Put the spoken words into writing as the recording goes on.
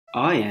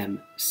I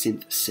am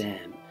Synth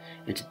Sam,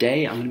 and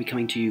today I'm going to be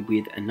coming to you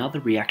with another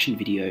reaction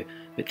video,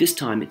 but this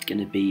time it's going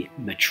to be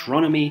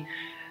Metronomy.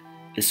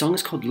 The song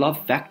is called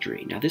Love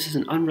Factory. Now this is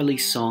an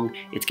unreleased song.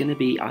 It's going to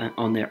be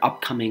on their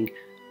upcoming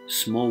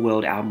Small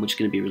World album, which is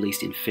going to be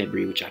released in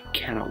February, which I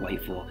cannot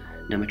wait for.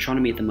 Now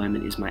Metronomy at the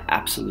moment is my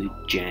absolute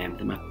jam.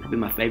 They're probably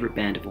my favourite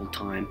band of all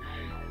time.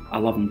 I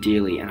love them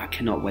dearly and I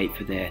cannot wait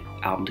for their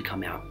album to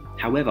come out.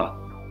 However,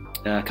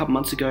 a couple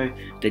months ago,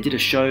 they did a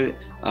show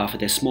for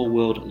their Small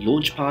World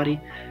launch party,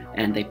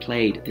 and they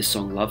played this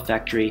song Love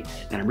Factory,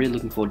 and I'm really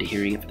looking forward to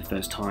hearing it for the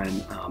first time.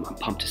 I'm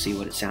pumped to see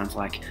what it sounds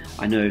like.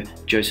 I know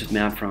Joseph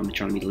Mount from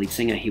Metronomy, the lead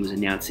singer, he was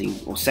announcing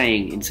or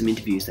saying in some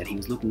interviews that he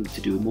was looking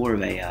to do more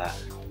of a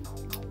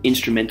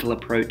instrumental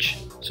approach,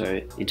 so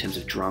in terms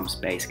of drums,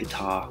 bass,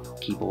 guitar,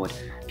 keyboard,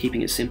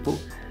 keeping it simple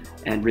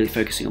and really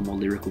focusing on more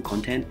lyrical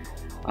content.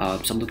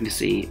 So I'm looking to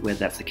see whether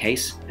that's the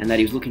case, and that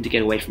he was looking to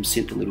get away from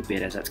synth a little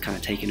bit, as that's kind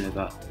of taken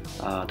over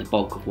the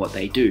bulk of what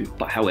they do.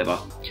 But however,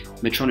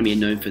 Metronomy are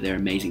known for their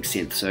amazing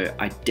synth, so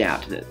I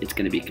doubt that it's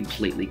going to be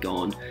completely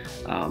gone.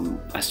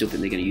 I still think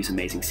they're going to use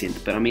amazing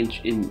synth, but I'm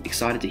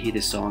excited to hear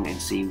this song and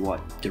see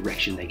what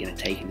direction they're going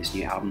to take in this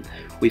new album.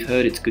 We've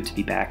heard It's Good to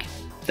Be Back.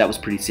 That was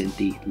pretty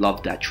synthy,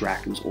 loved that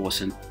track, it was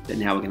awesome. But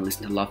now we're going to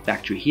listen to Love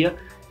Factory here,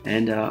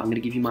 and I'm going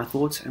to give you my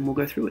thoughts and we'll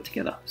go through it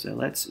together. So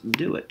let's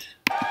do it.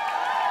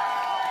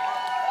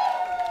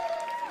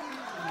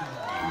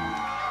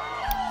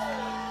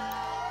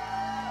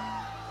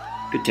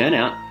 Good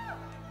turnout.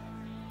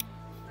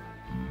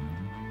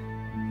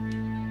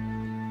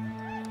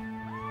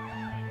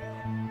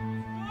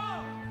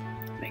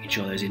 Making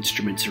sure those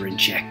instruments are in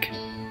check.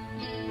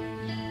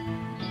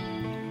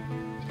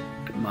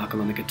 Got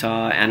Michael on the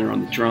guitar, Anna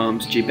on the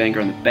drums, Gbenga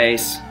on the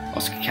bass,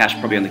 Oscar Cash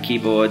probably on the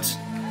keyboards,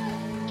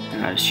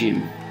 and I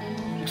assume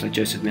looks like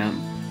Joseph Mount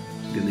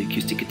on the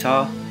acoustic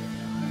guitar.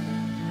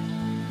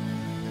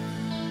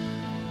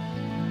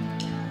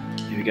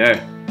 Here we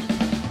go.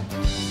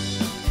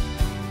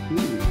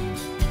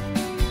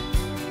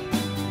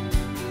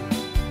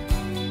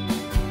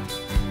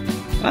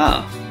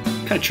 Ah,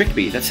 kind of tricked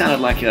me. That sounded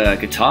like a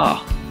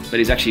guitar, but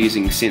he's actually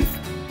using synth.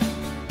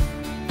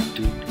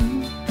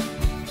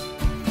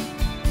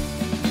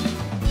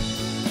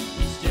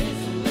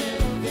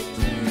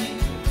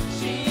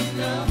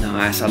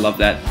 Nice, I love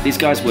that. These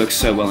guys work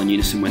so well in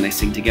unison when they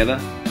sing together.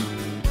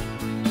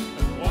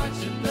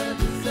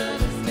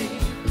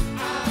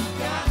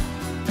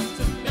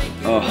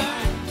 Oh,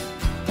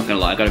 not gonna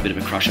lie, I got a bit of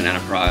a crush on Anna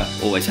Pryor.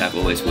 Always have,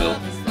 always will.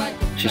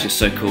 She's just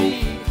so cool.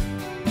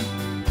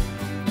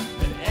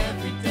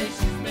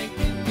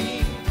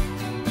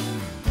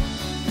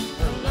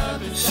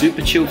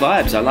 Super chill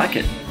vibes, I like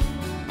it.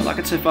 I like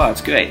it so far,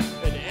 it's great.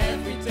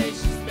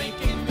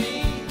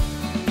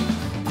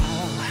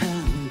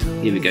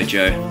 Here we go,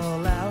 Joe.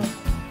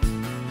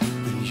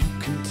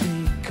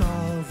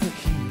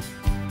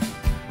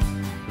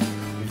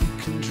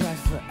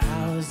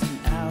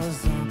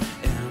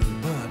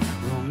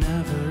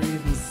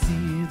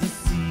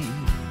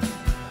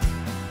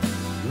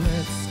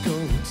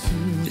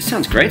 This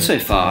sounds great so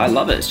far, I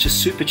love it. It's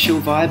just super chill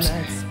vibes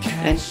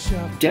and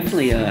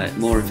definitely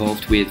more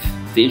involved with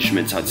the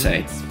instruments, I'd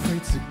say.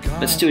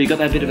 But still, you got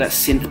that bit of that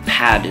synth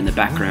pad in the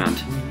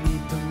background.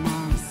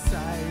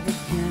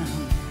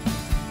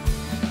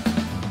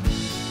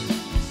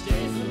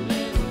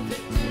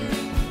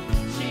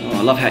 Oh,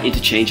 I love how it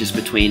interchanges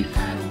between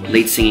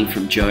lead singing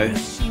from Joe,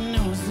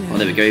 oh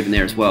there we go, even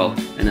there as well,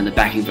 and then the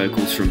backing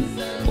vocals from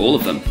all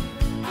of them.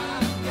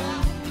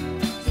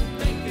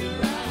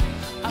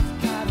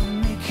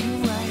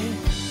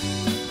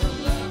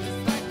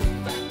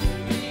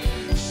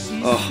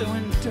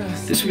 Oh,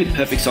 this would be the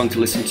perfect song to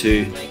listen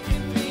to,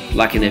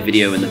 like in their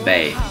video in the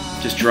Bay.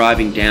 Just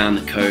driving down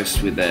the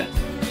coast with a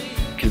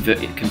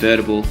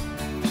convertible,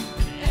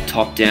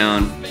 top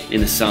down,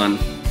 in the sun,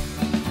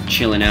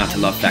 chilling out to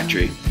Love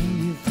Factory.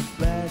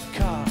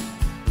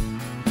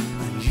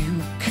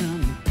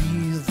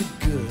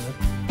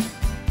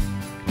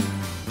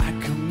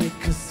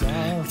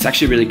 It's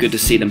actually really good to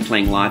see them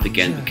playing live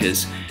again,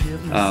 because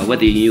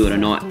whether you knew it or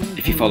not,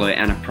 if you follow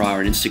Anna Pryor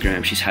on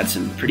Instagram, she's had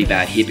some pretty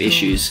bad hip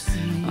issues,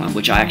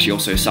 which I actually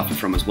also suffer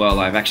from as well.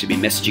 I've actually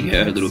been messaging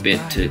her a little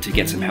bit to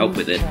get some help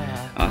with it.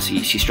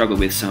 She struggled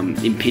with some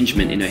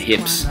impingement in her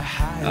hips,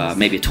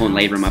 maybe a torn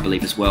labrum I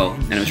believe as well,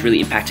 and it was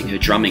really impacting her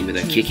drumming with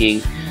her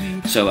kicking.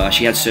 So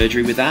she had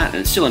surgery with that, and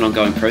it's still an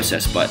ongoing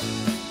process, but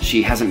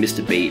she hasn't missed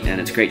a beat,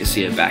 and it's great to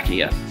see her back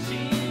here.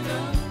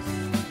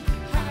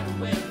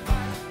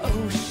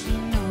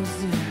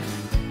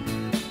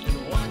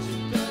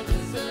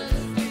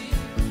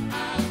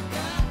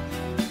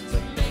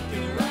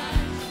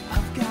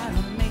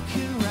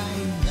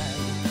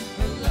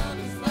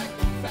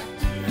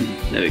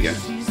 There we go.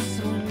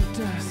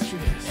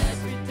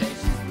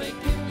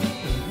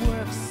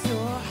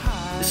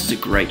 This is a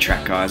great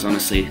track, guys,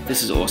 honestly.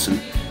 This is awesome.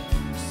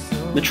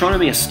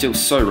 Metronomy is still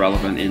so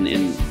relevant in the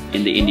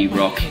indie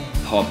rock,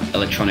 pop,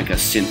 electronica,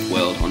 synth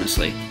world,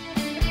 honestly.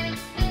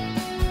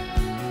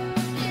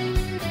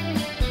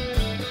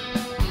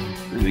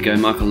 There we we go,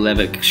 Michael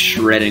Levick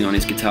shredding on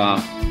his guitar.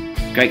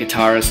 Great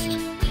guitarist,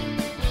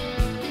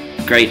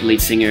 great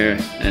lead singer,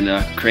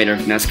 and creator of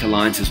Nazca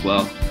Lines as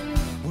well.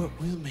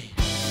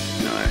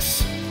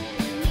 Nice.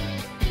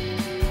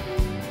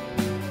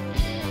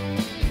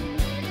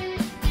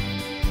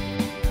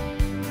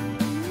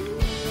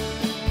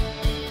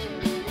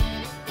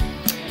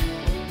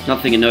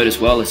 Another thing to note as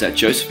well is that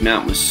Joseph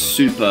Mount was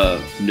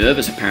super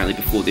nervous apparently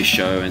before this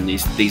show and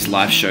these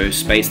live show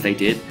space they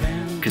did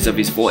because of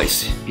his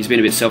voice. He's been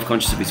a bit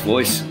self-conscious of his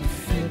voice,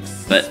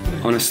 but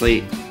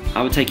honestly,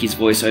 I would take his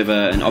voice over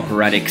an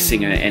operatic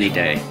singer any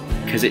day,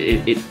 because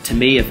to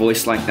me, a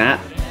voice like that,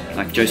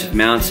 like Joseph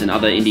Mount's and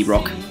other indie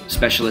rock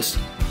specialists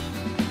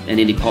and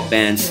indie pop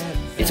bands,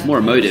 it's more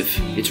emotive,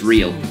 it's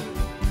real.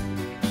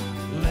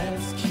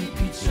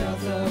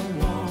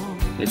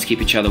 Let's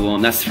keep each other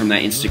warm. That's from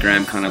that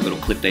Instagram kind of little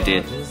clip they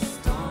did.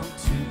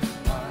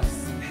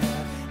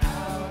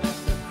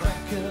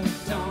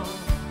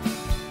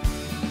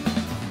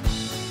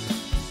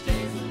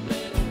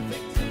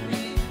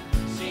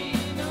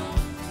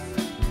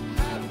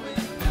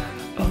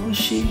 Oh,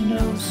 she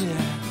knows it.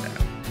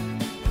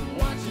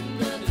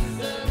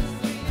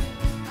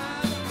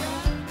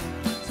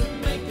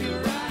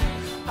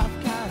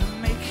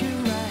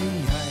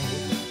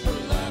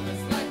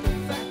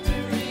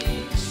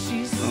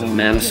 Oh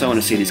man, I so want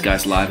to see these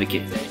guys live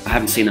again. I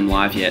haven't seen them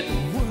live yet.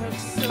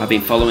 I've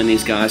been following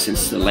these guys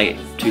since the late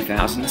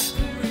 2000s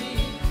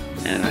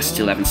and I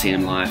still haven't seen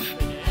them live.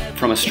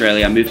 From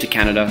Australia, I moved to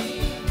Canada.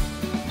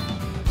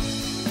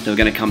 They were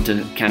going to come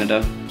to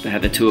Canada. They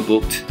had their tour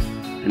booked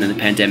and then the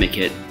pandemic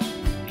hit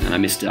and I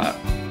missed out.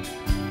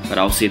 But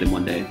I'll see them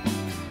one day.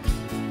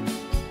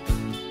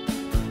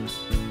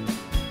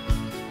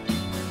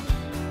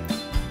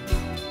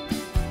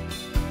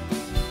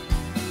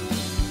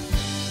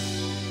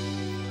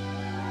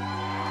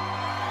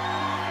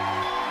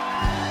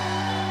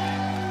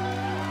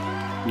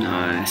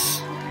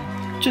 Nice.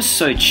 Just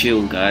so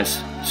chill,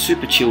 guys.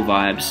 Super chill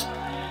vibes.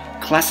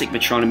 Classic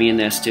Metronomy in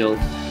there still.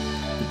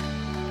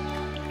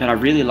 But I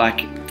really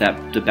like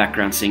that the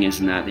background singers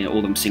and that, you know, all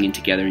of them singing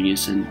together in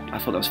unison. I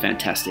thought that was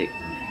fantastic.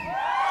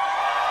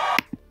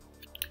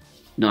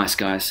 Nice,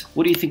 guys.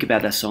 What do you think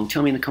about that song?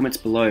 Tell me in the comments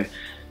below.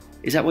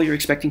 Is that what you're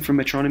expecting from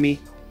Metronomy?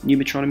 New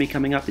Metronomy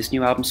coming up, this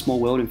new album, Small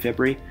World, in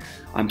February.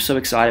 I'm so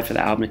excited for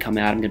the album to come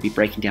out. I'm going to be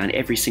breaking down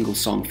every single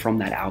song from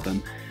that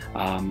album.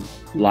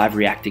 Live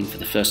reacting for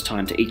the first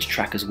time to each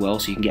track as well,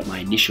 so you can get my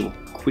initial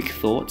quick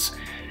thoughts,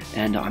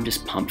 and I'm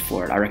just pumped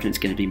for it. I reckon it's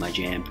going to be my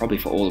jam, probably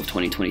for all of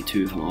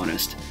 2022 if I'm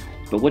honest.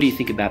 But what do you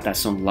think about that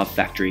song, Love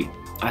Factory?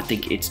 I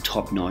think it's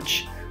top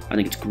notch. I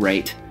think it's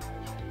great.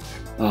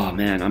 Oh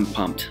man, I'm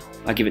pumped.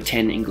 I give it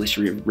 10 English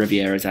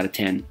Rivieras out of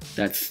 10.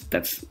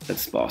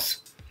 That's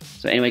boss.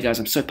 So anyway guys,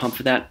 I'm so pumped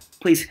for that.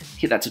 Please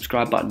hit that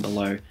subscribe button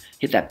below.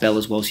 Hit that bell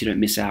as well so you don't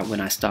miss out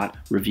when I start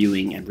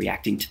reviewing and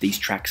reacting to these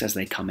tracks as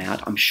they come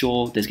out. I'm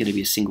sure there's going to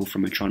be a single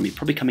from Metronomy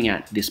probably coming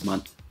out this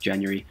month,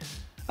 January,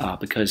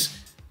 because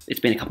it's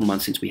been a couple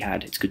months since we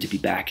had It's Good to Be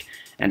Back,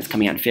 and it's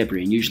coming out in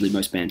February, and usually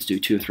most bands do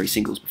 2 or 3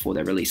 singles before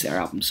they release their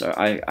album, so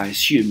I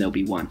assume there'll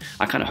be one.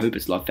 I kind of hope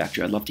it's Love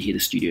Factory. I'd love to hear the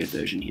studio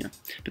version here.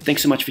 But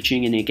thanks so much for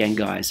tuning in again,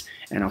 guys,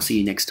 and I'll see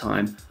you next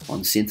time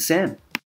on Synth Sam.